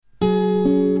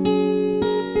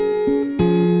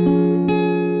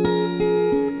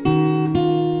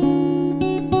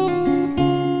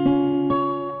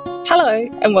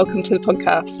and welcome to the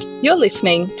podcast. You're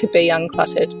listening to Be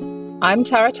Uncluttered. I'm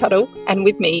Tara Tuttle, and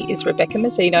with me is Rebecca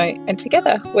Mazzino, and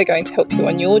together we're going to help you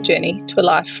on your journey to a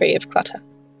life free of clutter.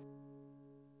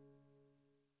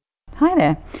 Hi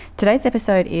there. Today's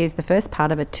episode is the first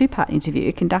part of a two-part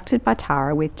interview conducted by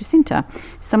Tara with Jacinta,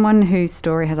 someone whose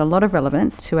story has a lot of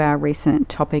relevance to our recent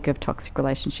topic of toxic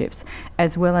relationships,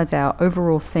 as well as our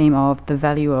overall theme of the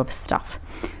value of stuff.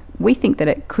 We think that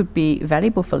it could be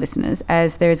valuable for listeners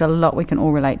as there is a lot we can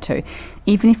all relate to,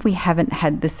 even if we haven't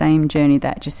had the same journey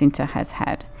that Jacinta has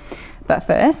had. But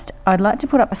first, I'd like to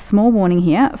put up a small warning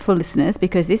here for listeners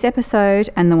because this episode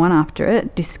and the one after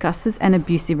it discusses an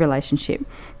abusive relationship.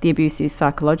 The abuse is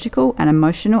psychological and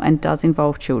emotional and does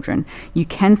involve children. You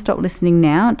can stop listening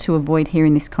now to avoid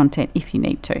hearing this content if you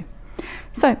need to.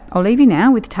 So I'll leave you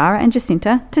now with Tara and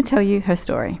Jacinta to tell you her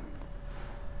story.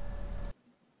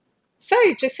 So,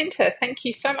 Jacinta, thank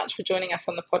you so much for joining us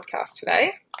on the podcast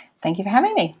today. Thank you for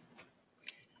having me.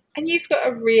 And you've got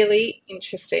a really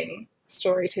interesting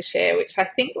story to share, which I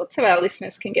think lots of our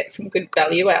listeners can get some good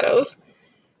value out of.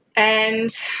 And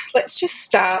let's just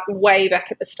start way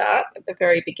back at the start, at the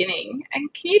very beginning.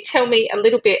 And can you tell me a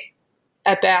little bit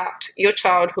about your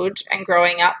childhood and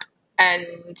growing up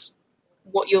and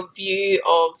what your view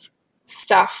of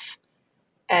stuff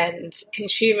and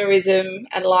consumerism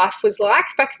and life was like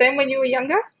back then when you were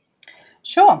younger?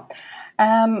 Sure.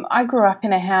 I grew up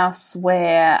in a house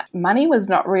where money was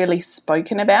not really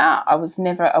spoken about. I was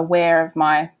never aware of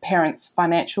my parents'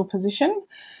 financial position.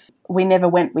 We never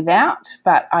went without,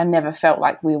 but I never felt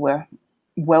like we were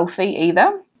wealthy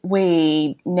either.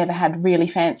 We never had really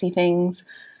fancy things,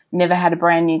 never had a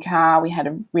brand new car. We had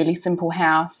a really simple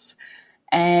house.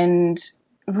 And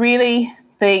really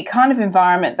the kind of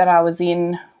environment that I was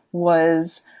in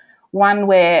was one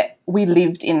where we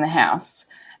lived in the house.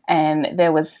 And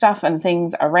there was stuff and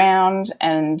things around,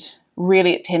 and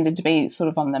really it tended to be sort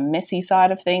of on the messy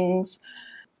side of things.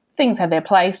 Things had their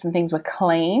place and things were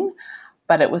clean,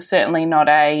 but it was certainly not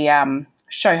a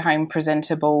show home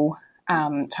presentable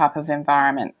type of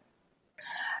environment.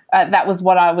 That was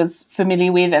what I was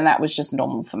familiar with, and that was just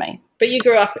normal for me. But you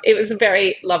grew up, it was a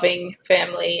very loving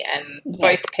family and Yes.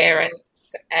 both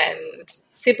parents and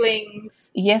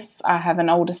siblings. Yes, I have an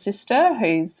older sister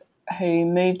who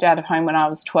moved out of home when I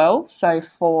was 12. So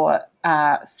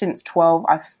since 12,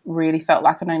 I've really felt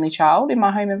like an only child in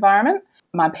my home environment.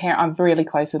 I'm really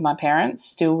close with my parents,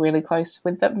 still really close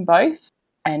with them both.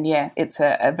 And yeah, it's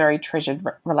a very treasured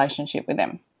relationship with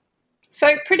them.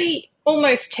 So pretty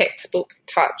almost textbook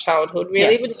type childhood,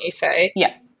 really, Yes. wouldn't you say?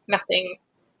 Yeah. Nothing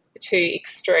too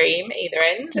extreme either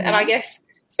end. Mm-hmm. And I guess,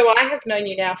 so I have known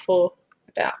you now for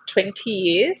about 20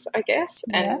 years, I guess,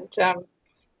 Yeah. and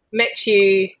met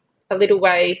you a little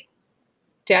way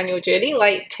down your journey,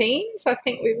 late teens, I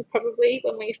think we were probably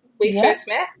when we first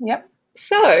met. Yep.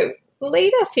 So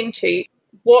lead us into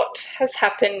what has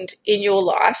happened in your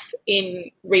life in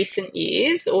recent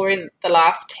years or in the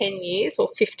last 10 years or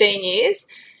 15 years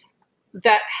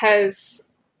that has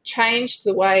changed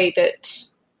the way that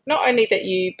not only that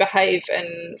you behave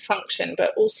and function,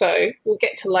 but also we'll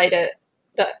get to later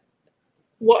that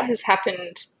what has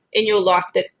happened in your life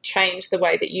that changed the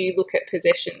way that you look at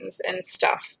possessions and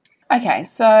stuff? Okay,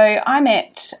 so I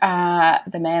met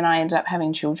the man I ended up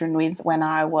having children with when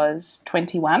I was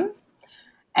 21,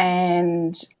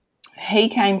 and he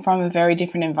came from a very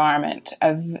different environment,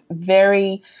 a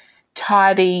very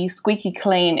tidy, squeaky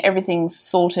clean, everything's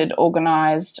sorted,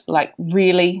 organised, like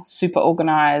really super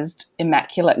organised,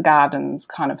 immaculate gardens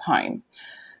kind of home.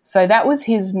 So that was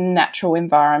his natural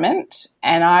environment,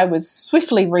 and I was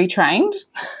swiftly retrained.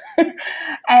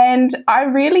 And I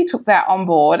really took that on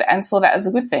board and saw that as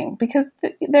a good thing because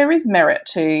there is merit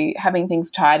to having things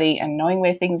tidy and knowing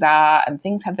where things are and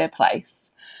things have their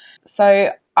place. So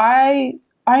I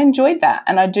enjoyed that,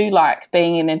 and I do like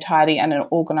being in a tidy and an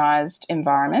organised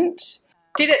environment.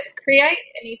 Did it create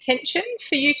any tension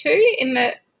for you two in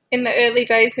the early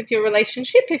days of your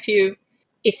relationship if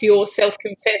you're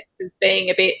self-confessed as being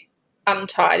a bit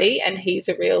untidy and he's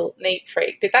a real neat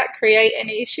freak? Did that create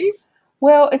any issues?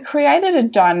 Well, it created a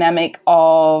dynamic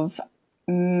of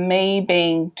me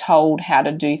being told how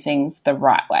to do things the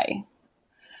right way.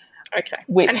 Okay.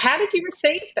 Which, and how did you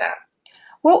receive that?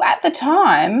 Well, at the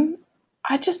time,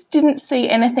 I just didn't see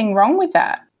anything wrong with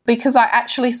that because I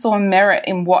actually saw merit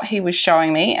in what he was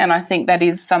showing me, and I think that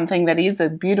is something that is a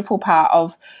beautiful part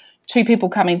of two people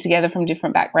coming together from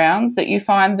different backgrounds, that you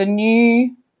find the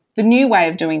new way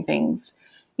of doing things.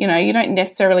 You know, you don't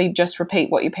necessarily just repeat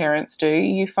what your parents do.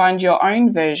 You find your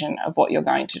own version of what you're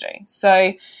going to do.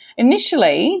 So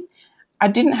initially, I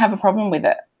didn't have a problem with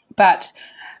it. But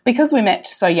because we met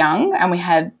so young and we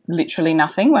had literally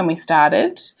nothing when we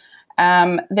started,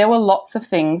 there were lots of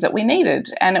things that we needed.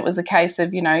 And it was a case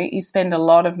of, you know, you spend a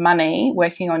lot of money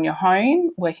working on your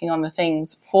home, working on the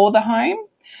things for the home.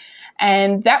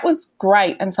 And that was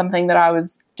great and something that I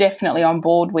was definitely on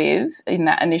board with in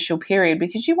that initial period,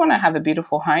 because you want to have a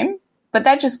beautiful home. But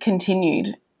that just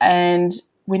continued, and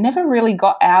we never really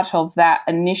got out of that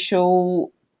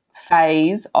initial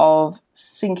phase of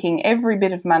sinking every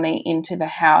bit of money into the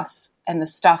house and the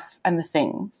stuff and the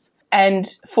things. And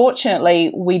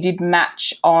fortunately, we did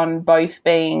match on both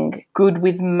being good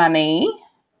with money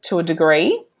to a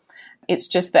degree. It's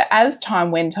just that as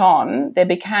time went on, there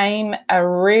became a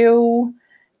real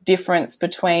difference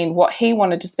between what he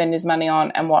wanted to spend his money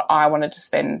on and what I wanted to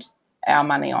spend our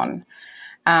money on.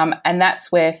 And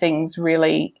that's where things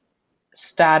really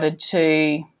started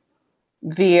to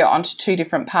veer onto two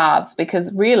different paths,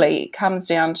 because really it comes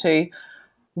down to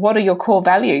what are your core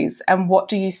values and what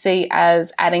do you see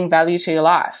as adding value to your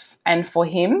life. And for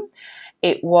him,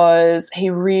 it was he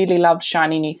really loved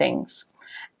shiny new things,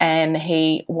 and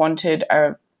he wanted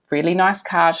a really nice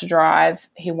car to drive.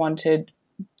 He wanted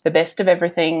the best of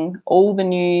everything, all the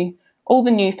new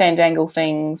fandangle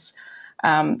things.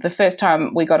 The first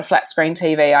time we got a flat screen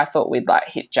TV, I thought we'd like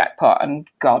hit jackpot, and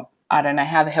God, I don't know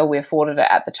how the hell we afforded it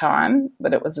at the time,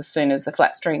 but it was as soon as the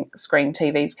flat screen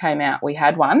TVs came out, we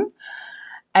had one.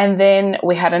 And then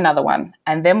we had another one,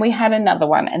 and then we had another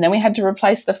one, and then we had to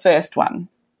replace the first one.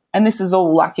 And this is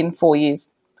all like in 4 years.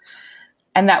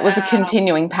 And that was a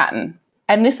continuing pattern.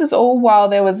 And this is all while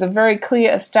there was a very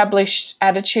clear established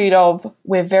attitude of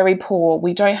we're very poor,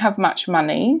 we don't have much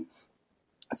money,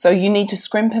 so you need to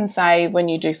scrimp and save when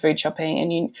you do food shopping,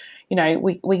 and you know,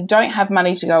 we don't have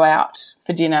money to go out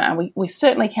for dinner, and we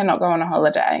certainly cannot go on a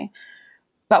holiday,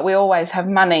 but we always have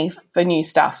money for new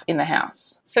stuff in the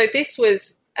house. So this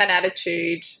was an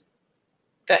attitude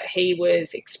that he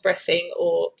was expressing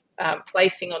or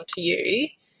placing onto you.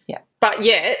 Yeah. But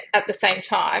yet, at the same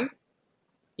time,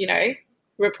 you know,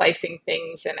 replacing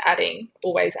things and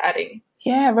always adding.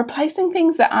 Yeah, replacing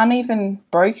things that aren't even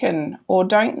broken or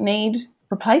don't need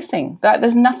replacing.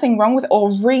 There's nothing wrong with it.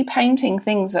 Or repainting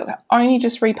things that were only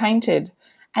just repainted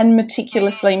and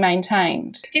meticulously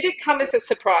maintained. Did it come as a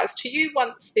surprise to you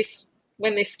when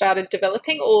this started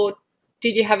developing, or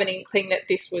did you have an inkling that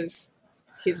this was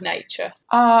his nature?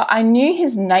 I knew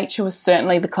his nature was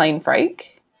certainly the clean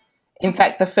freak. In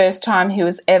fact, the first time he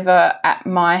was ever at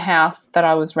my house that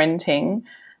I was renting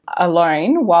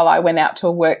alone while I went out to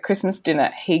a work Christmas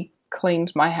dinner, he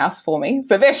cleaned my house for me.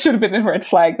 So there should have been a red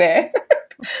flag there.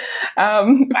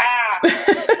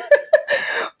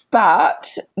 But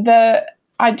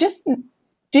I just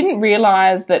didn't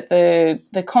realise that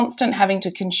the constant having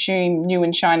to consume new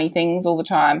and shiny things all the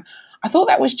time, I thought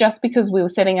that was just because we were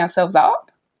setting ourselves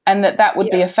up, and that would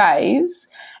be a phase.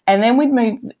 And then we'd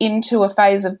move into a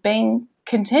phase of being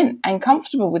content and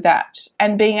comfortable with that,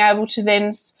 and being able to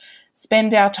then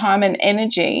spend our time and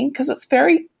energy, because it's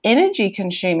very energy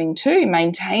consuming too,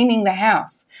 maintaining the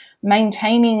house,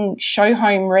 maintaining show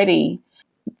home ready.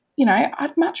 You know,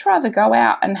 I'd much rather go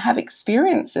out and have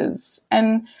experiences,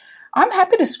 and I'm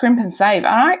happy to scrimp and save.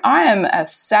 I am a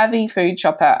savvy food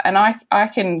shopper, and I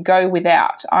can go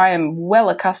without. I am well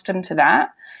accustomed to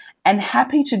that and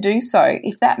happy to do so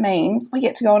if that means we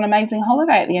get to go on an amazing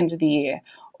holiday at the end of the year,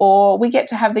 or we get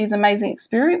to have these amazing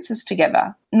experiences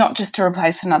together, not just to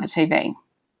replace another TV.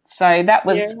 So that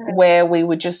was where we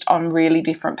were just on really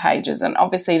different pages. And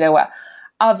obviously there were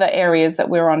other areas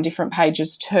that we were on different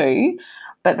pages too,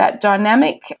 but that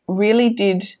dynamic really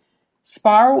did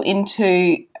spiral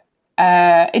into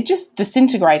it just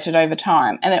disintegrated over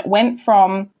time. And it went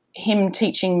from him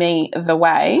teaching me the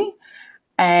way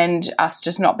and us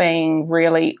just not being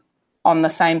really on the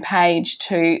same page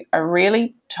to a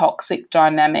really toxic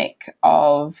dynamic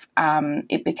of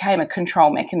it became a control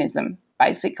mechanism,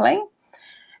 basically.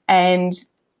 And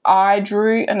I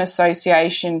drew an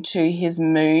association to his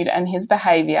mood and his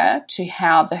behaviour to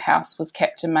how the house was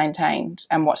kept and maintained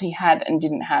and what he had and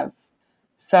didn't have.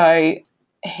 So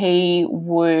I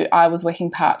was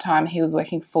working part-time, he was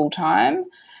working full-time,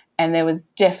 and there was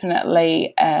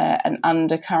definitely an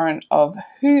undercurrent of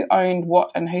who owned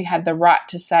what and who had the right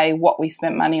to say what we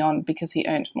spent money on because he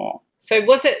earned more. So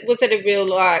was it a real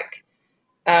like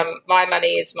my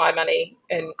money is my money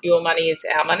and your money is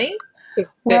our money?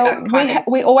 Well,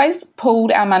 we always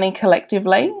pooled our money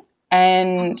collectively,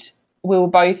 and we were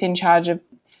both in charge of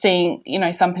seeing, you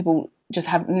know, some people just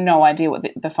have no idea what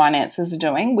the finances are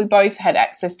doing. We both had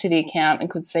access to the account and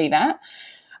could see that.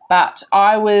 But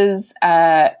I was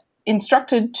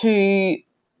instructed to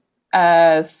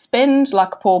spend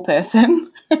like a poor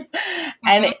person.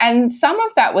 And some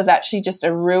of that was actually just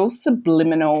a real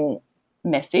subliminal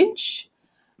message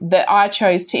that I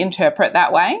chose to interpret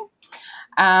that way.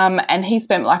 And he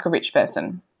spent like a rich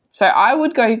person. So I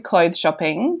would go clothes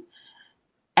shopping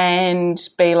and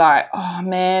be like, oh,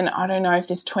 man, I don't know if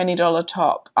this $20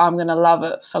 top, I'm going to love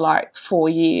it for like 4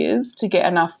 years to get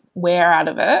enough wear out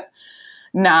of it.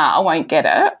 Nah, I won't get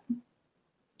it.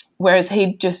 Whereas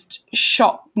he'd just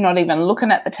shop, not even looking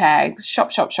at the tags,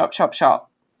 shop,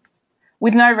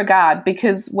 with no regard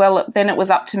because, well, then it was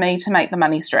up to me to make the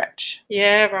money stretch.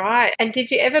 Yeah, right. And did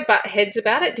you ever butt heads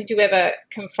about it? Did you ever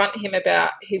confront him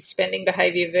about his spending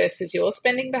behaviour versus your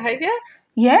spending behaviour?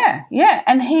 Yeah.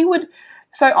 And he would,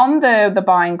 so on the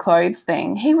buying clothes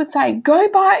thing, he would say, go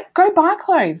buy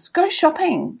clothes, go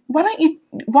shopping. Why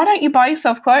don't you buy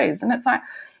yourself clothes? And it's like,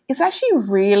 it's actually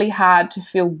really hard to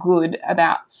feel good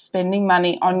about spending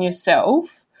money on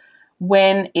yourself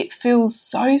when it feels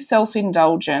so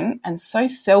self-indulgent and so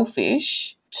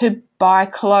selfish to buy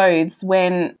clothes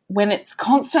when it's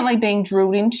constantly being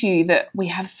drilled into you that we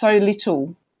have so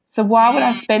little. So why would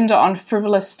I spend it on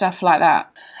frivolous stuff like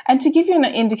that? And to give you an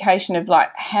indication of like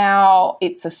how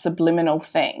it's a subliminal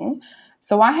thing,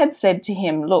 so I had said to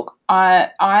him, look,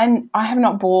 I have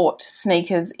not bought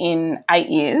sneakers in 8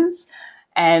 years,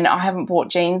 and I haven't bought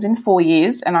jeans in 4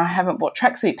 years, and I haven't bought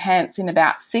tracksuit pants in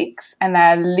about 6, and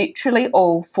they're literally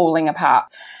all falling apart.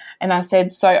 And I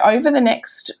said, so over the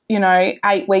next,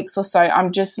 8 weeks or so,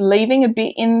 I'm just leaving a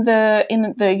bit in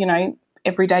the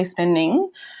everyday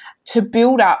spending to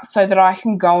build up so that I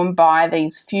can go and buy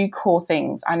these few core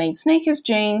things. I need sneakers,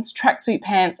 jeans, tracksuit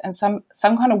pants, and some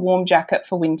kind of warm jacket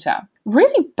for winter.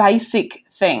 Really basic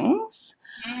things.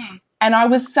 And I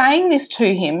was saying this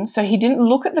to him so he didn't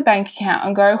look at the bank account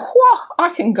and go, whoa,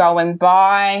 I can go and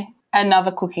buy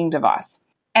another cooking device.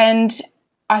 And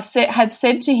I had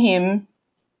said to him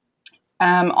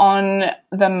on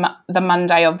the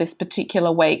Monday of this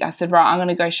particular week, I said, right, I'm going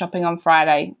to go shopping on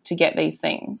Friday to get these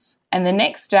things. And the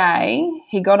next day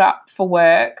he got up for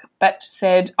work but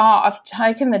said, oh, I've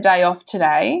taken the day off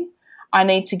today. I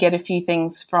need to get a few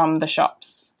things from the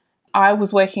shops. I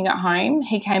was working at home.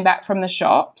 He came back from the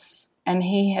shops and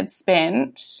he had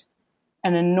spent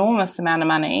an enormous amount of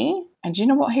money. And do you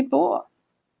know what he bought?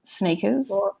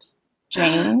 Sneakers,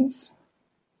 jeans,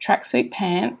 tracksuit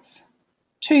pants,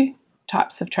 2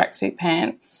 types of tracksuit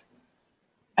pants,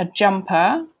 a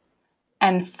jumper,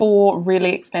 and 4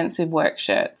 really expensive work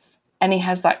shirts. And he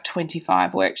has like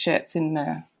 25 work shirts in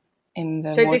the So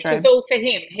wardrobe. This was all for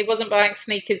him. He wasn't buying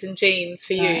sneakers and jeans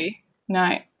for you.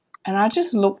 No. And I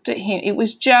just looked at him. It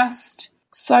was just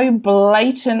so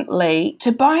blatantly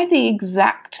to buy the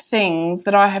exact things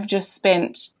that I have just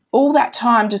spent all that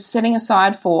time just setting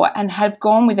aside for and have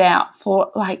gone without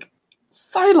for like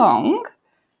so long.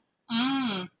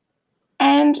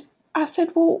 And I said,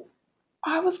 well,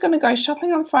 I was going to go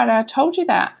shopping on Friday. I told you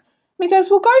that. And he goes,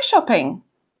 well, go shopping.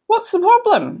 What's the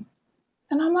problem?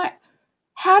 And I'm like,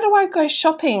 how do I go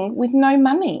shopping with no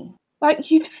money?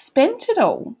 Like, you've spent it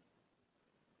all.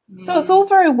 So it's all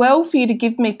very well for you to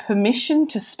give me permission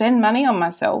to spend money on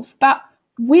myself, but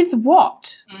with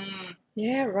what?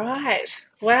 Yeah, right.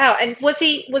 Wow. And was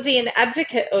he an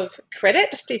advocate of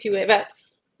credit? Did you ever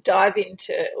dive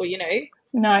into, or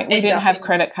No, we didn't have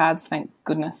credit cards, thank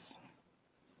goodness.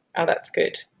 Oh, that's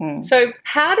good. So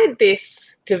how did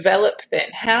this develop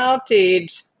then? How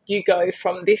did you go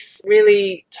from this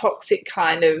really toxic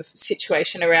kind of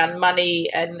situation around money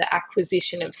and the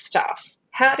acquisition of stuff?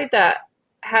 How did that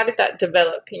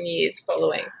develop in years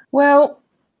following? Well,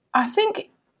 I think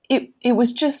it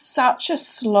was just such a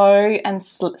slow and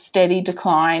steady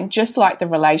decline, just like the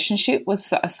relationship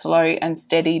was a slow and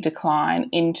steady decline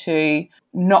into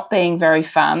not being very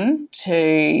fun,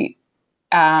 to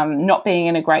not being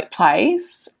in a great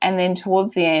place, and then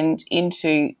towards the end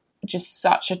into just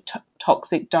such a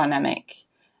toxic dynamic.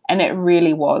 And it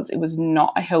really was. It was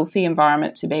not a healthy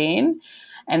environment to be in.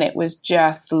 And it was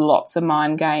just lots of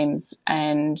mind games.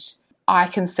 And I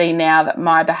can see now that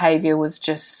my behaviour was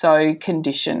just so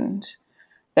conditioned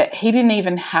that he didn't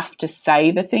even have to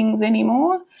say the things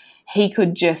anymore. He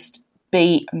could just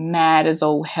be mad as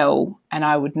all hell and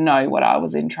I would know what I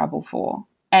was in trouble for.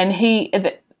 And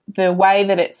the way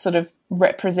that it sort of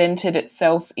represented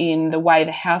itself in the way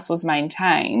the house was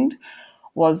maintained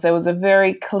was there was a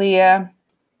very clear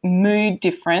mood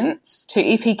difference to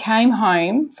if he came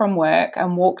home from work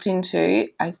and walked into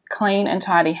a clean and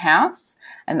tidy house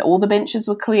and all the benches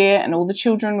were clear and all the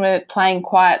children were playing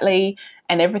quietly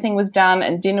and everything was done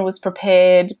and dinner was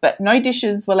prepared but no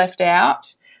dishes were left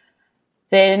out,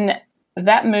 then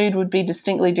that mood would be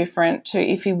distinctly different to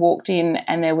if he walked in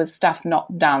and there was stuff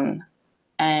not done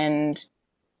and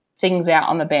things out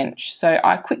on the bench. So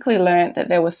I quickly learnt that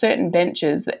there were certain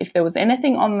benches that if there was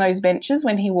anything on those benches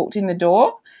when he walked in the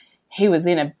door, he was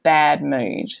in a bad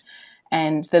mood.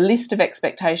 And the list of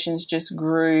expectations just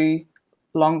grew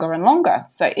longer and longer.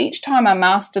 So each time I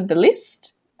mastered the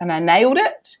list and I nailed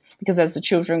it, because as the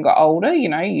children got older,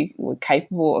 you were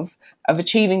capable of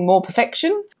achieving more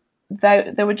perfection,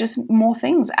 there were just more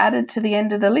things added to the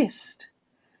end of the list.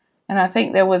 And I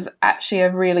think there was actually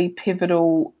a really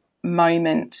pivotal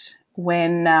moment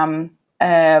when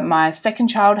my second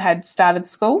child had started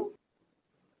school,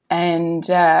 and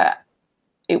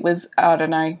it was,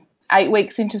 8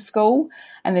 weeks into school,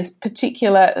 and this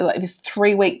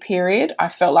 3-week period, I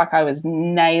felt like I was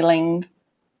nailing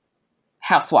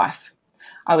housewife.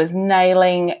 I was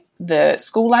nailing the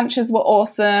school lunches were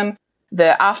awesome,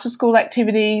 the after-school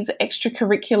activities,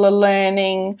 extracurricular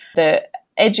learning, the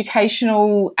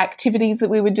educational activities that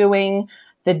we were doing.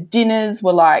 The dinners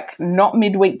were like not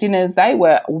midweek dinners, they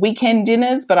were weekend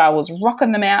dinners, but I was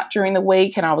rocking them out during the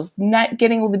week, and I was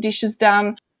getting all the dishes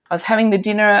done. I was having the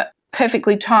dinner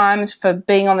perfectly timed for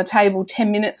being on the table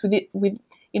 10 minutes of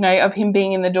him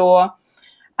being in the door,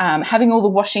 having all the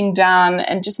washing done,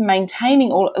 and just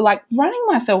maintaining running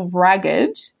myself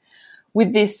ragged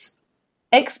with this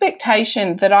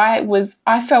expectation that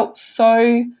I felt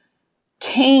so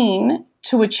keen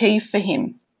to achieve for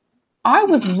him. I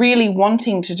was really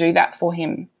wanting to do that for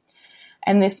him.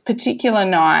 And this particular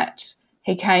night,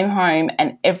 he came home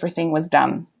and everything was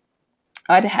done.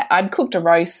 I'd cooked a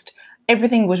roast.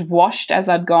 Everything was washed as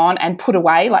I'd gone and put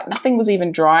away. Like nothing was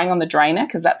even drying on the drainer,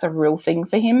 because that's a real thing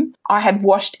for him. I had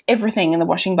washed everything in the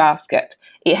washing basket.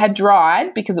 It had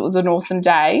dried because it was an awesome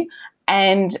day,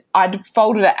 and I'd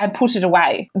folded it and put it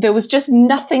away. There was just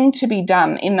nothing to be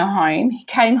done in the home. He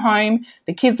came home.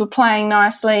 The kids were playing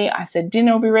nicely. I said,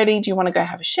 dinner will be ready. Do you want to go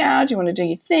have a shower? Do you want to do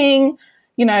your thing?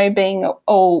 Being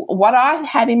all what I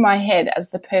had in my head as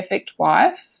the perfect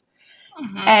wife.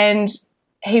 Mm-hmm. And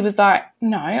he was like,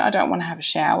 no, I don't want to have a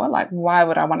shower. Like, why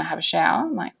would I want to have a shower?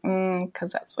 I'm like,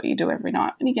 because that's what you do every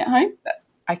night when you get home. But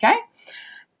okay.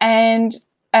 And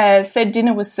said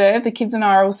dinner was served. The kids and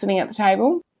I are all sitting at the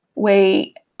table.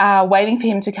 We are waiting for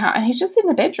him to come, and he's just in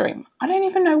the bedroom. I don't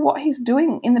even know what he's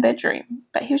doing in the bedroom,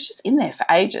 but he was just in there for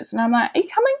ages. And I'm like, are you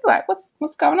coming? Like,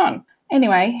 what's going on?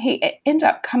 Anyway, he ended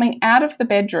up coming out of the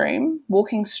bedroom,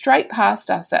 walking straight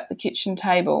past us at the kitchen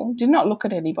table, did not look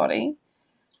at anybody,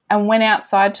 and went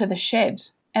outside to the shed.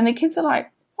 And the kids are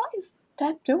like, what is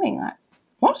Dad doing? Like,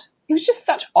 what? It was just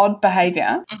such odd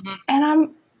behaviour. Mm-hmm. And I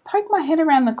poked my head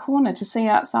around the corner to see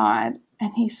outside,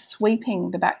 and he's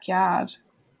sweeping the backyard.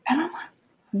 And I'm like,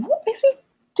 what is he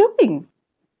doing?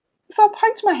 So I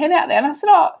poked my head out there and I said,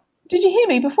 oh, did you hear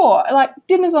me before? Like,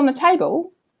 dinner's on the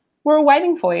table. We're all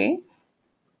waiting for you.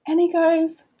 And he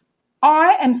goes,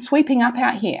 I am sweeping up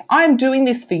out here. I am doing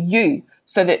this for you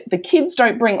so that the kids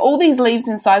don't bring all these leaves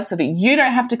inside, so that you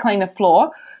don't have to clean the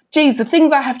floor. Geez, the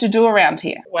things I have to do around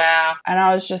here. Wow. And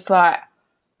I was just like,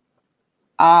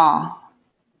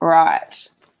 right.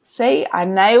 See, I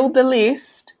nailed the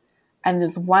list. And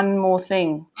there's one more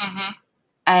thing. Mm-hmm.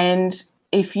 And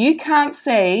if you can't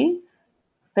see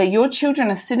that your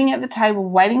children are sitting at the table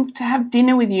waiting to have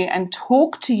dinner with you and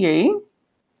talk to you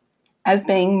as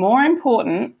being more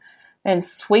important than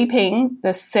sweeping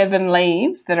the 7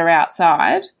 leaves that are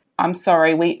outside, I'm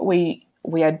sorry, we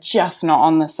are just not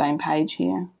on the same page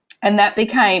here. And that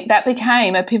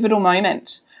became a pivotal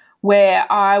moment where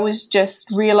I was just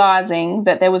realising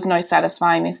that there was no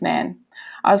satisfying this man.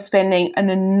 I was spending an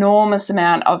enormous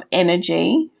amount of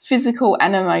energy, physical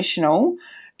and emotional,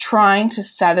 trying to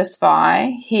satisfy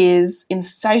his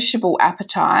insatiable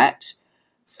appetite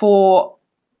for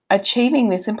achieving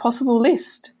this impossible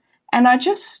list. And I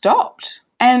just stopped.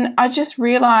 And I just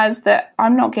realised that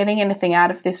I'm not getting anything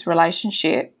out of this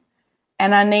relationship,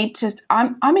 and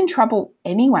I'm in trouble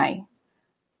anyway.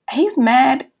 He's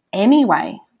mad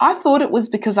anyway. I thought it was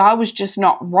because I was just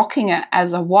not rocking it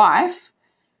as a wife.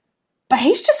 But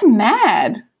he's just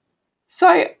mad. So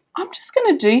I'm just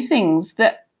going to do things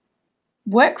that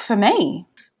work for me.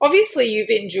 Obviously, you've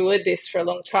endured this for a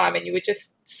long time, and you were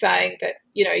just saying that,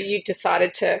 you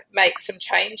decided to make some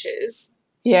changes.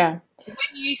 Yeah. When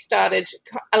you started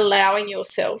allowing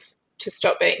yourself to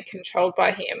stop being controlled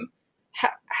by him,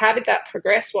 how did that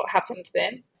progress? What happened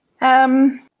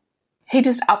then? He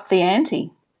just upped the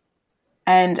ante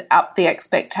and upped the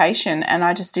expectation, and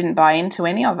I just didn't buy into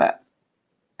any of it.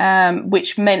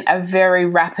 Which meant a very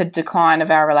rapid decline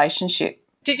of our relationship.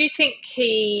 Did you think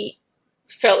he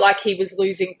felt like he was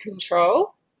losing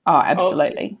control? Oh,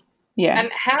 absolutely. Yeah.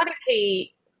 And how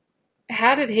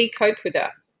did he cope with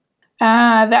that?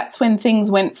 That's when things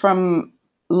went from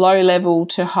low level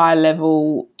to high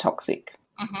level toxic.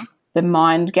 Mm-hmm. The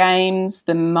mind games,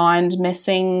 the mind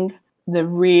messing, the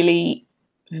really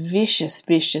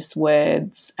vicious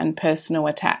words and personal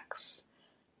attacks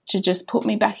to just put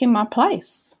me back in my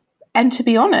place. And to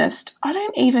be honest, I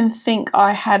don't even think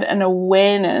I had an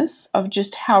awareness of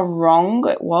just how wrong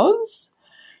it was.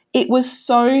 It was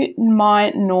so my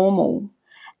normal.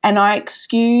 And I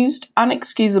excused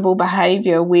unexcusable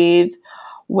behaviour with,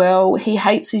 well, he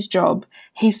hates his job.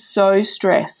 He's so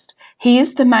stressed. He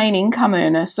is the main income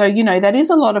earner. So, that is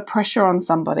a lot of pressure on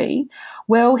somebody.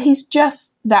 Well, he's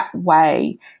just that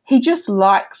way. He just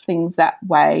likes things that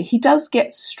way. He does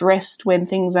get stressed when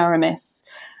things are a mess.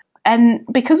 And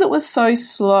because it was so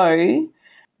slow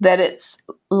that it's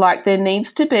like there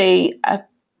needs to be a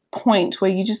point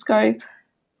where you just go,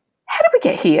 how did we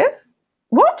get here?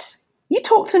 What? You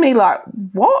talk to me like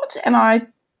what? And I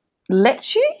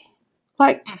let you?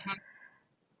 Like, mm-hmm.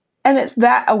 And it's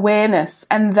that awareness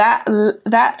and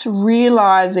that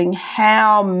realising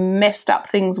how messed up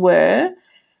things were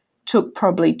took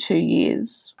probably 2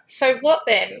 years. So what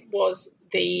then was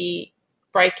the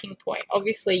breaking point?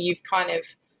 Obviously you've kind of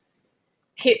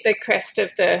hit the crest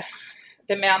of the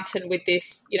mountain with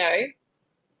this,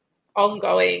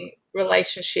 ongoing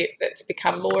relationship that's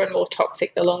become more and more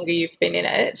toxic the longer you've been in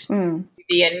it.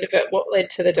 The end of it, what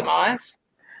led to the demise?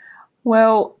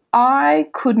 Well, I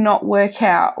could not work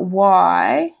out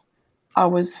why I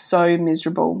was so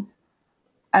miserable.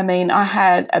 I mean, I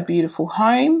had a beautiful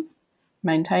home,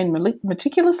 maintained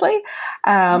meticulously.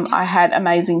 I had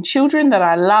amazing children that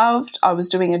I loved. I was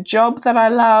doing a job that I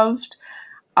loved.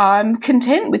 I'm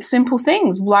content with simple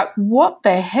things. Like, what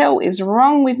the hell is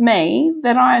wrong with me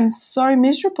that I am so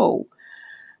miserable?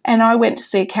 And I went to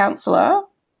see a counsellor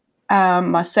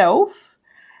myself,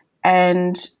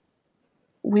 and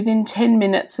within 10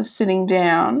 minutes of sitting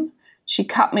down, she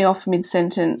cut me off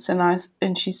mid-sentence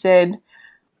and she said,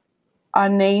 I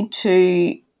need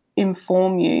to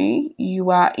inform you,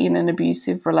 you are in an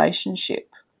abusive relationship.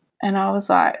 And I was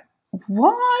like,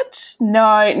 what?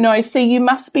 No, see, you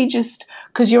must be just,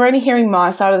 because you're only hearing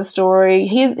my side of the story.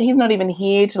 He's not even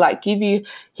here to give you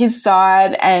his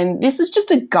side, and this is just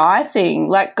a guy thing.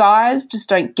 Like, guys just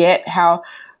don't get how,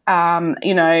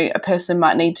 a person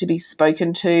might need to be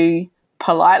spoken to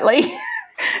politely.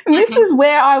 And this is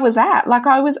where I was at. Like,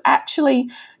 I was actually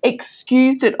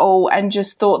excused it all and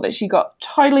just thought that she got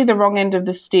totally the wrong end of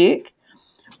the stick.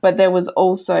 But there was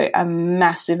also a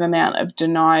massive amount of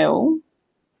denial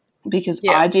because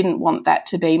I didn't want that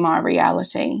to be my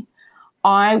reality.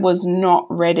 I was not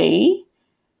ready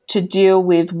to deal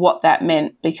with what that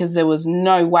meant because there was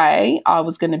no way I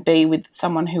was going to be with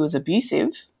someone who was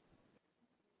abusive.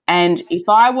 And if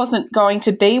I wasn't going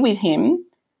to be with him,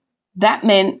 that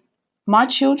meant my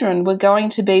children were going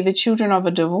to be the children of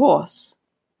a divorce.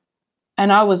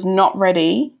 And I was not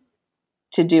ready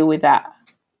to deal with that.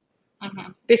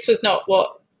 Mm-hmm. This was not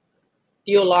what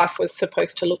your life was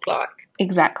supposed to look like.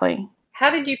 Exactly. How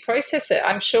did you process it?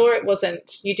 I'm sure it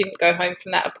wasn't, you didn't go home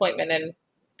from that appointment and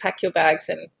pack your bags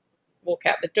and walk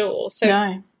out the door. So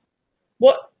no.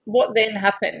 What then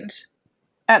happened?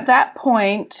 At that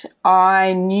point,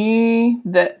 I knew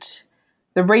that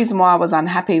the reason why I was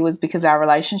unhappy was because our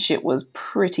relationship was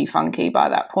pretty funky by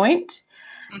that point.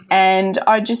 Mm-hmm. And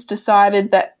I just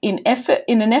decided that in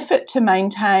an effort to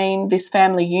maintain this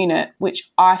family unit,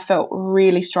 which I felt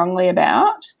really strongly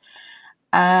about,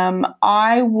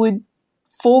 I would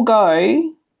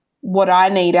forego what I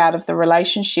need out of the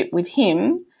relationship with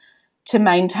him to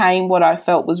maintain what I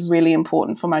felt was really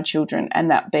important for my children,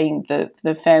 and that being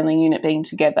the family unit being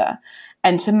together.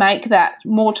 And to make that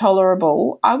more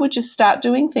tolerable, I would just start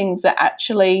doing things that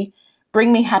actually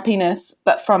bring me happiness,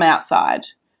 but from outside.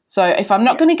 So if I'm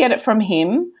not going to get it from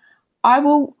him, I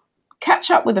will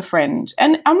catch up with a friend.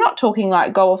 And I'm not talking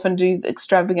like go off and do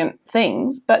extravagant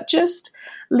things, but just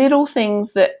little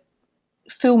things that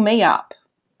fill me up.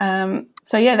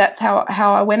 That's how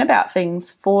I went about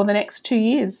things for the next 2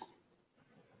 years.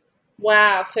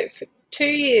 Wow. So for 2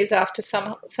 years after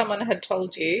someone had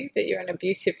told you that you're in an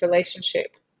abusive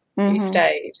relationship, you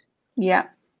stayed. Yeah.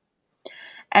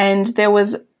 And there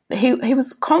was he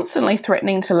was constantly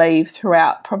threatening to leave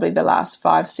throughout probably the last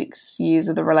 5-6 years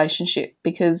of the relationship,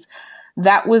 because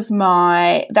that was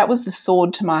the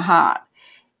sword to my heart.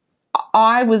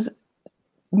 I was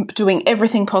doing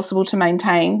everything possible to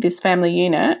maintain this family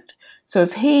unit. So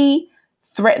if he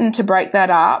threatened to break that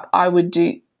up, I would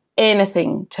do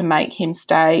anything to make him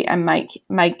stay and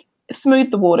make smooth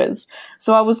the waters.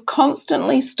 So I was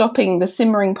constantly stopping the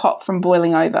simmering pot from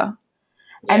boiling over.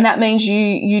 And that means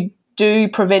you do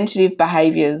preventative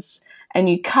behaviours and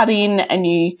you cut in and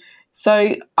you.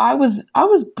 So I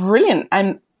was brilliant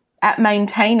at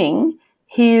maintaining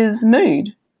his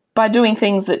mood by doing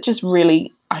things that just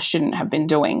really I shouldn't have been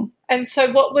doing. And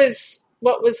so what was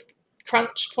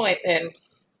crunch point then?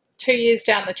 2 years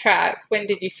down the track, when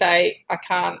did you say, I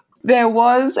can't? There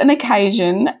was an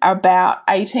occasion about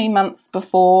 18 months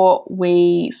before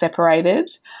we separated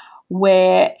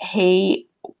where he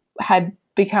had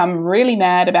become really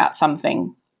mad about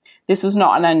something. This was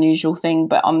not an unusual thing,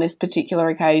 but on this particular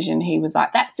occasion, he was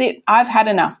like, that's it, I've had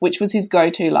enough, which was his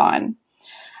go-to line.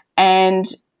 And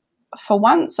for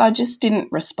once, I just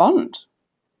didn't respond.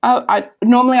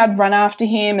 Normally I'd run after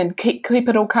him and keep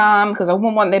it all calm because I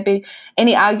wouldn't want there to be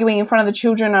any arguing in front of the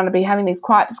children. I'd be having these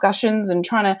quiet discussions and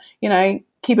trying to,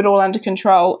 keep it all under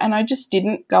control, and I just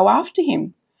didn't go after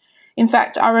him. In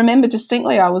fact, I remember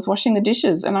distinctly I was washing the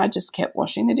dishes and I just kept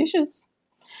washing the dishes.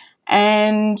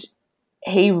 And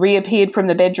he reappeared from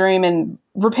the bedroom and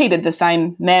repeated the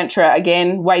same mantra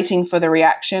again, waiting for the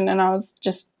reaction, and I was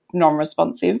just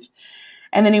non-responsive.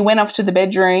 And then he went off to the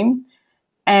bedroom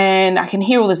and I can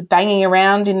hear all this banging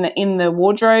around in the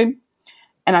wardrobe,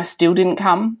 and I still didn't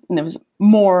come. And there was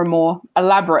more and more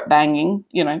elaborate banging,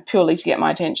 purely to get my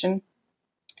attention.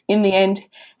 In the end,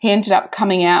 he ended up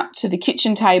coming out to the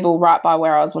kitchen table right by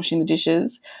where I was washing the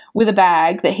dishes with a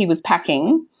bag that he was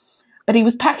packing, but he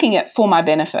was packing it for my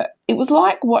benefit. It was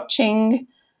like watching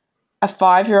a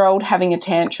 5-year-old having a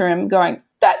tantrum going,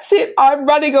 that's it, I'm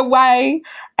running away,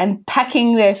 and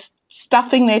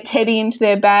stuffing their teddy into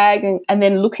their bag and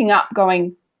then looking up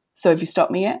going, so have you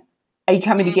stopped me yet? Are you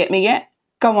coming to get me yet?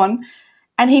 Go on.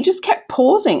 And he just kept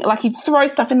pausing. Like he'd throw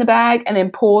stuff in the bag and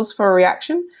then pause for a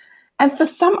reaction. And I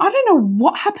don't know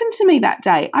what happened to me that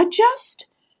day. I just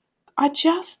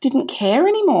didn't care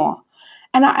anymore.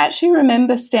 And I actually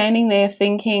remember standing there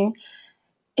thinking,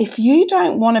 if you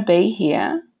don't want to be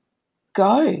here,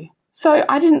 go. So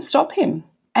I didn't stop him.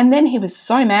 And then he was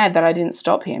so mad that I didn't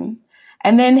stop him.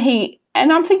 And then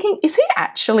I'm thinking, is he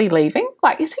actually leaving?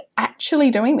 Like, is he actually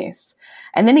doing this?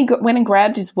 And then he went and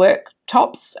grabbed his work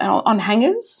tops on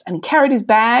hangers and he carried his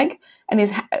bag, and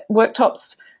his work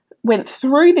tops went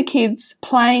through the kids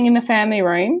playing in the family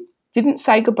room, didn't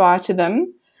say goodbye to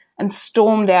them, and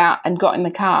stormed out and got in the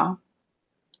car.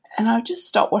 And I just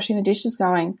stopped washing the dishes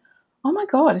going, oh my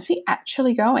God, is he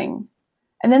actually going?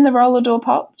 And then the roller door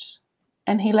popped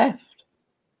and he left.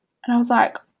 And I was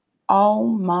like, oh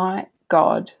my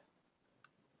God,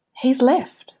 he's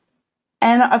left.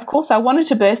 And of course I wanted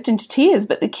to burst into tears,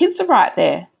 but the kids are right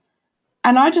there.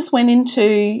 And I just went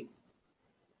into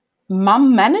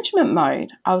mum management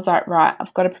mode. I was like, right,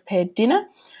 I've got to prepare dinner.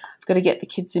 I've got to get the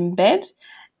kids in bed.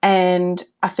 And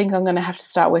I think I'm going to have to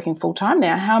start working full time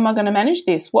now. How am I going to manage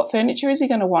this? What furniture is he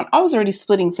going to want? I was already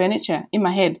splitting furniture in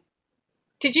my head.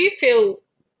 Did you feel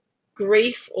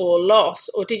grief or loss,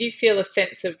 or did you feel a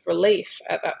sense of relief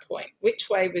at that point? Which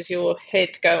way was your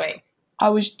head going? I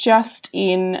was just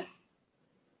in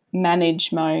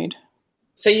manage mode.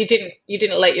 So you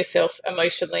didn't let yourself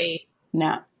emotionally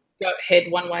go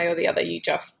ahead one way or the other. You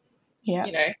just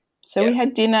So we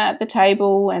had dinner at the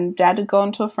table, and Dad had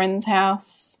gone to a friend's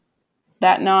house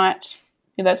that night.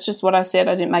 That's just what I said.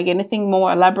 I didn't make anything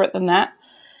more elaborate than that.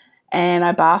 And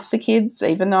I bathed the kids,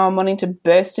 even though I'm wanting to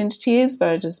burst into tears, but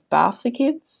I just bathed the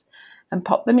kids and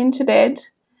popped them into bed.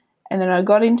 And then I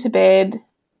got into bed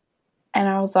and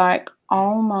I was like,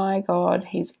 oh my God,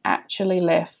 he's actually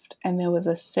left. And there was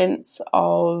a sense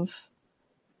of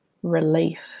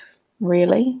relief,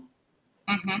 really.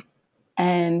 Mm-hmm.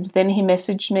 And then he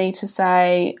messaged me to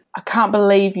say, I can't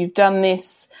believe you've done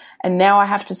this, and now I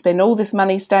have to spend all this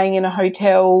money staying in a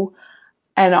hotel,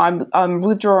 and I'm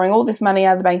withdrawing all this money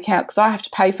out of the bank account because I have to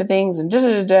pay for things and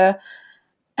da-da-da-da.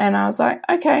 And I was like,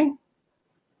 okay,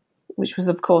 which was,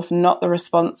 of course, not the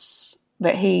response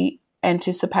that he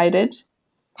anticipated.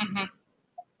 Mm-hmm.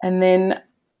 And then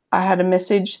I had a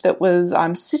message that was,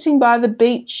 I'm sitting by the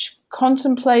beach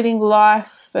contemplating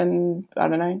life and, I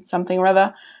don't know, something or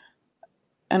other.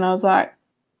 And I was like,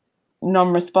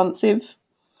 non-responsive.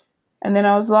 And then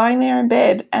I was lying there in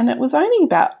bed, and it was only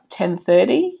about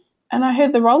 10:30, and I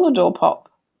heard the roller door pop.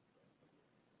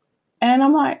 And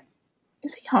I'm like,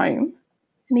 is he home?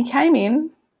 And he came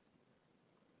in,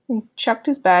 he chucked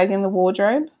his bag in the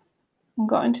wardrobe and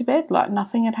got into bed like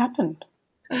nothing had happened.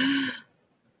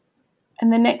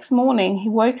 And the next morning he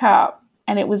woke up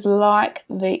and it was like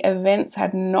the events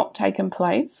had not taken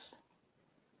place.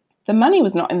 The money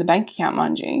was not in the bank account,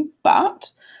 mind you,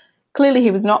 but clearly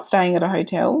he was not staying at a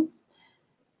hotel.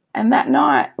 And that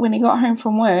night when he got home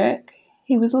from work,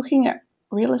 he was looking at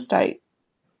real estate.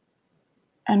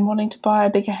 and wanting to buy a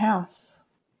bigger house.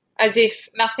 As if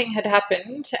nothing had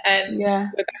happened and Yeah.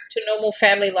 we're back to normal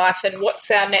family life, and what's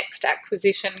our next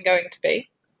acquisition going to be?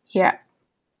 Yeah.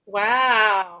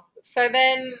 Wow. So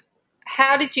then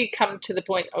how did you come to the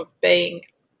point of being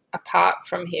apart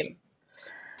from him?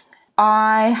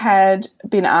 I had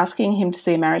been asking him to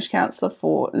see a marriage counsellor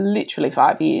for literally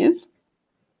 5 years,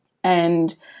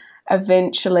 and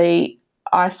eventually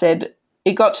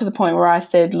it got to the point where I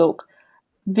said, look,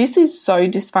 this is so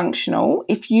dysfunctional.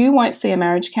 If you won't see a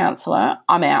marriage counsellor,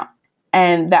 I'm out.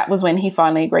 And that was when he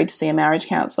finally agreed to see a marriage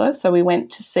counsellor. So we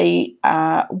went to see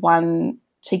one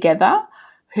together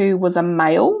who was a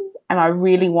male, and I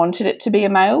really wanted it to be a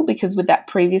male because with that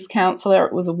previous counsellor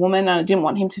it was a woman, and I didn't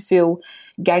want him to feel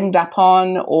ganged up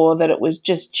on, or that it was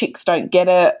just chicks don't get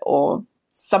it or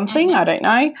something, I don't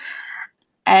know.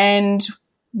 And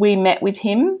we met with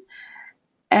him,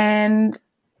 and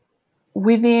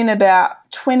within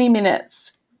about 20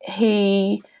 minutes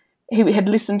he had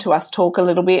listened to us talk a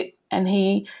little bit, and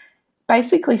he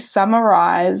basically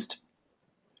summarised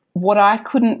what I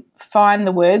couldn't find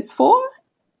the words for.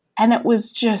 And it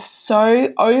was just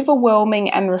so overwhelming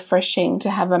and refreshing to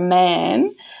have a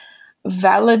man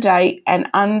validate and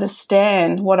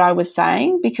understand what I was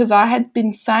saying, because I had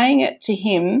been saying it to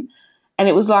him and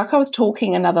it was like I was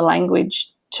talking another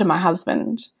language to my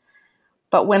husband.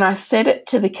 But when I said it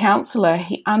to the counsellor,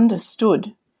 he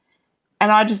understood.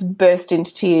 And I just burst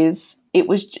into tears. It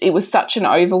was such an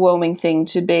overwhelming thing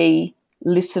to be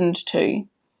listened to.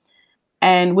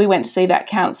 And we went to see that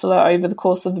counsellor over the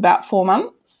course of about 4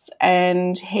 months.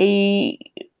 And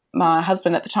my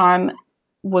husband at the time,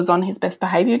 was on his best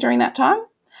behaviour during that time.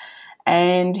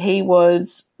 And he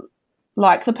was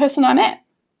like the person I met.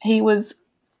 He was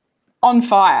on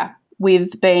fire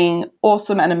with being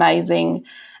awesome and amazing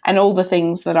and all the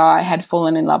things that I had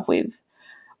fallen in love with.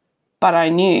 But I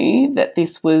knew that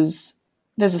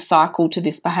there's a cycle to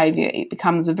this behaviour. It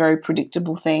becomes a very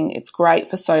predictable thing. It's great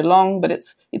for so long, but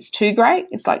it's too great.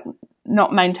 It's like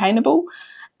not maintainable.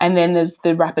 And then there's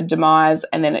the rapid demise,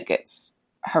 and then it gets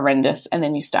horrendous, and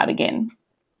then you start again.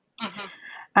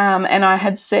 Mm-hmm. And I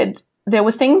had said there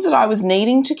were things that I was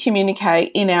needing to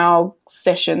communicate in our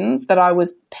sessions that I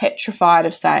was petrified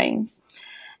of saying.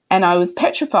 And I was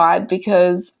petrified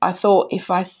because I thought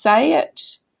if I say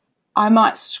it, I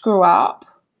might screw up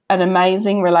an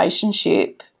amazing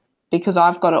relationship because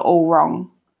I've got it all wrong,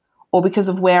 or because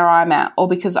of where I'm at, or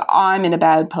because I'm in a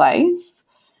bad place.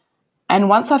 And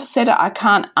once I've said it, I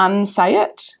can't unsay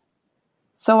it.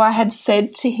 So I had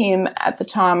said to him at the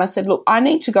time, I said, look, I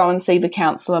need to go and see the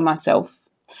counsellor myself.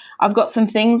 I've got some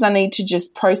things I need to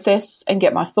just process and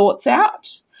get my thoughts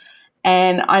out,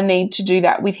 and I need to do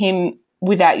that with him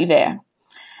without you there.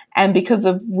 And because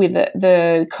of with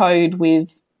the code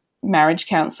with marriage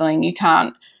counselling, you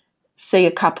can't see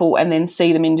a couple and then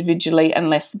see them individually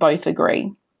unless both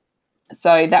agree.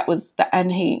 So that was,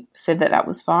 and he said that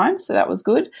was fine, so that was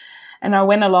good. And I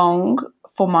went along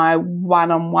for my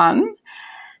one-on-one,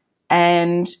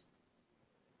 and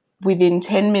within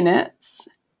 10 minutes,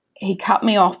 he cut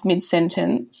me off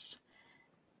mid-sentence.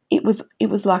 It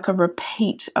was like a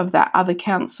repeat of that other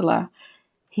counsellor.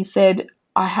 He said,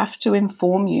 I have to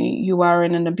inform you, you are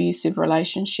in an abusive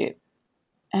relationship.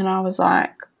 And I was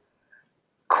like,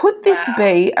 could this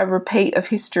be a repeat of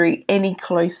history any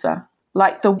closer?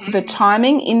 Like the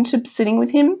timing into sitting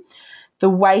with him, the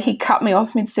way he cut me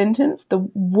off mid-sentence, the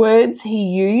words he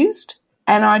used,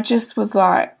 and I just was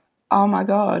like, oh, my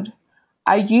God,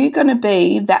 are you going to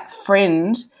be that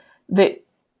friend that,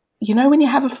 you know, when you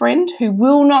have a friend who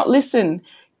will not listen,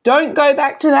 don't go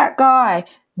back to that guy,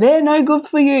 they're no good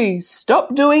for you,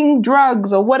 stop doing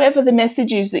drugs, or whatever the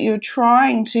message is that you're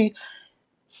trying to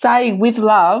say with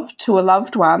love to a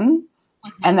loved one,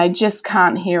 and they just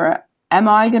can't hear it. Am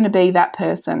I going to be that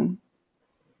person?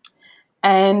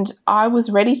 And I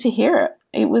was ready to hear it.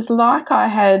 It was like I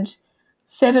had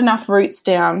set enough roots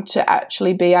down to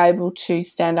actually be able to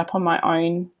stand up on my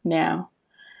own now.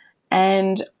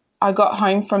 And I got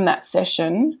home from that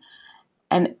session,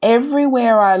 and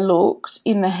everywhere I looked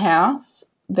in the house,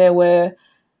 it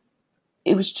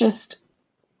was just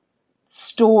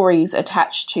stories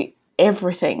attached to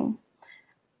everything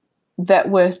that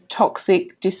were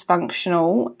toxic,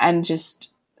 dysfunctional, and just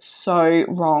so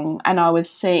wrong. And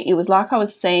it was like I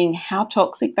was seeing how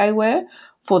toxic they were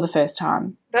for the first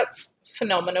time. That's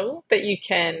phenomenal that you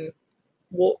can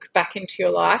walk back into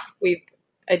your life with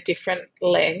a different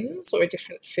lens or a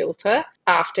different filter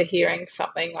after hearing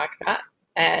something like that,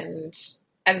 and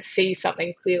see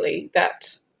something clearly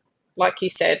that, like you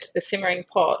said, the simmering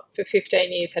pot for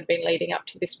 15 years had been leading up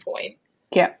to this point.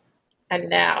 Yeah. And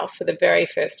now, for the very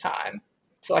first time,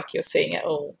 It's like you're seeing it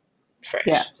all fresh,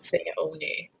 seeing it all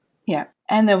new. Yeah.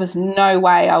 And there was no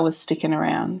way I was sticking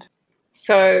around.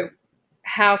 So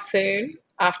how soon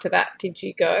after that did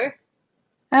you go?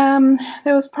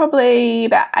 There was probably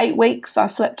about 8 weeks I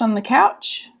slept on the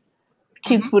couch.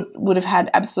 Kids would have had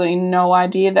absolutely no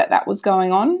idea that was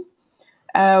going on.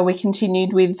 We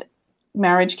continued with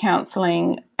marriage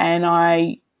counselling, and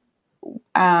I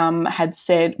had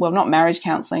said, well, not marriage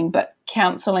counselling, but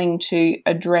counselling to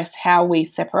address how we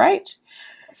separate.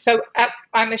 So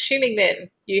I'm assuming then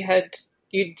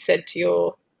you'd said to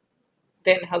your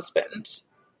then husband,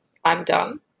 I'm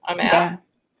done, I'm out. Yeah.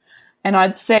 And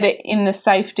I'd said it in the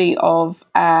safety of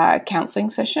a counselling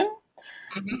session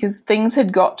because things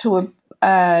had got to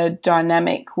a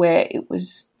dynamic where it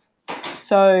was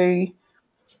so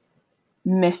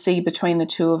messy between the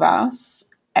two of us,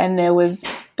 and there was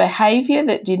behaviour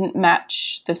that didn't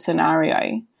match the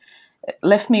scenario. It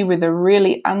left me with a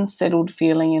really unsettled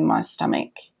feeling in my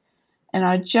stomach, and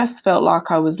I just felt like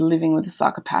I was living with a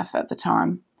psychopath at the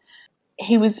time.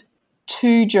 He was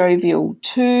too jovial,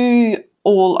 too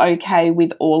all okay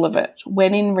with all of it,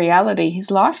 when in reality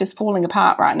his life is falling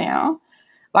apart right now.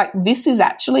 Like, this is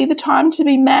actually the time to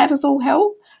be mad as all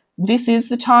hell. This is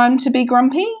the time to be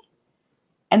grumpy.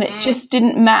 And it just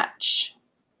didn't match.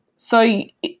 So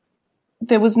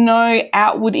there was no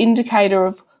outward indicator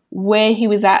of where he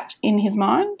was at in his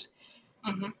mind.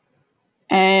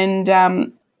 And,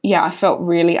 I felt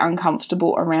really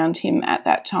uncomfortable around him at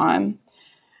that time,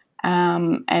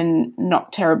 and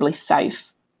not terribly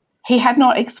safe. He had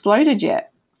not exploded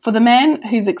yet. For the man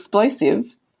who's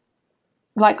explosive,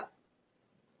 like,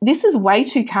 this is way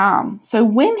too calm. So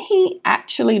when he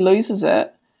actually loses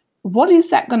it, what is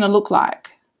that going to look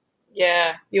like?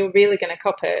 Yeah, you're really going to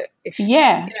cop it. If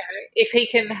he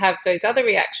can have those other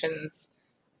reactions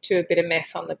to a bit of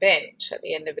mess on the bench at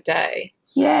the end of the day.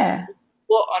 Yeah.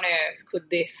 What on earth could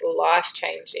this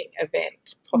life-changing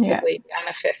event possibly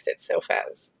manifest itself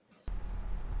as?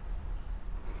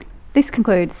 This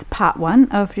concludes part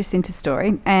 1 of Jacinta's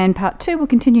story, and part 2 will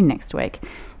continue next week.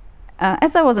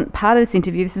 As I wasn't part of this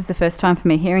interview, this is the first time for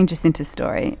me hearing Jacinta's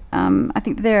story. I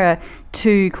think there are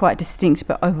 2 quite distinct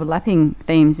but overlapping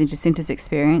themes in Jacinta's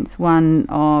experience. One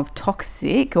of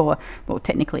toxic, or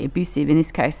technically abusive in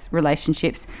this case,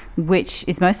 relationships, which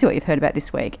is mostly what you've heard about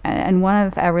this week, and one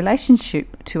of our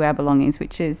relationship to our belongings,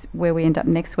 which is where we end up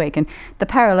next week. And the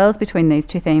parallels between these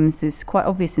 2 themes is quite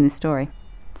obvious in this story.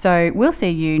 So we'll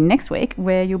see you next week,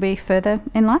 where you'll be further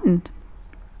enlightened.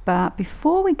 But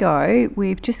before we go,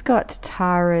 we've just got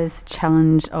Tara's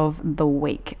challenge of the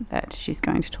week that she's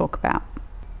going to talk about.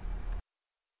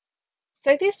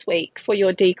 So this week, for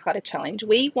your declutter challenge,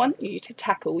 we want you to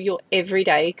tackle your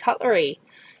everyday cutlery.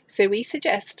 So we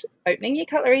suggest opening your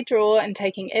cutlery drawer and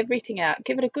taking everything out.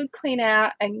 Give it a good clean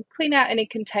out, and clean out any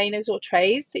containers or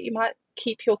trays that you might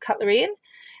keep your cutlery in,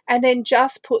 and then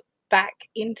just put back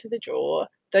into the drawer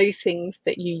those things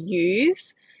that you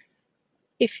use.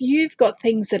 If you've got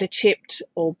things that are chipped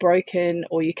or broken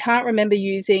or you can't remember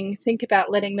using, think about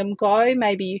letting them go.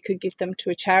 Maybe you could give them to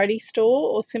a charity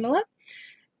store or similar.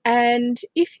 And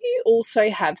if you also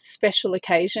have special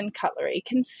occasion cutlery,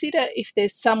 consider if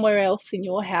there's somewhere else in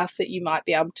your house that you might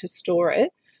be able to store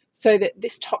it, so that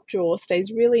this top drawer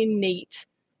stays really neat,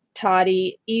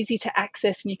 tidy, easy to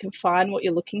access, and you can find what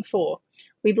you're looking for.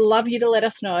 We'd love you to let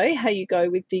us know how you go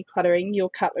with decluttering your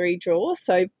cutlery drawer,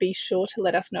 so be sure to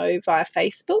let us know via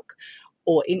Facebook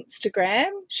or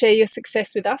Instagram. Share your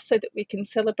success with us so that we can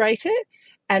celebrate it,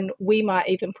 and we might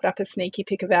even put up a sneaky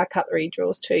pic of our cutlery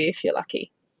drawers too if you're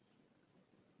lucky.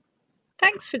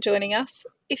 Thanks for joining us.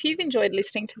 If you've enjoyed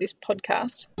listening to this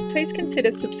podcast, please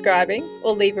consider subscribing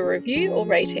or leave a review or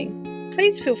rating.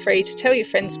 Please feel free to tell your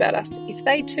friends about us if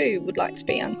they too would like to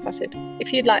be uncluttered.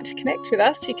 If you'd like to connect with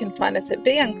us, you can find us at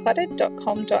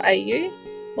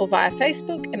beuncluttered.com.au or via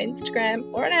Facebook and Instagram,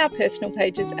 or on our personal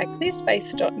pages at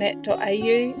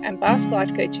clearspace.net.au and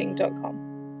basklifecoaching.com.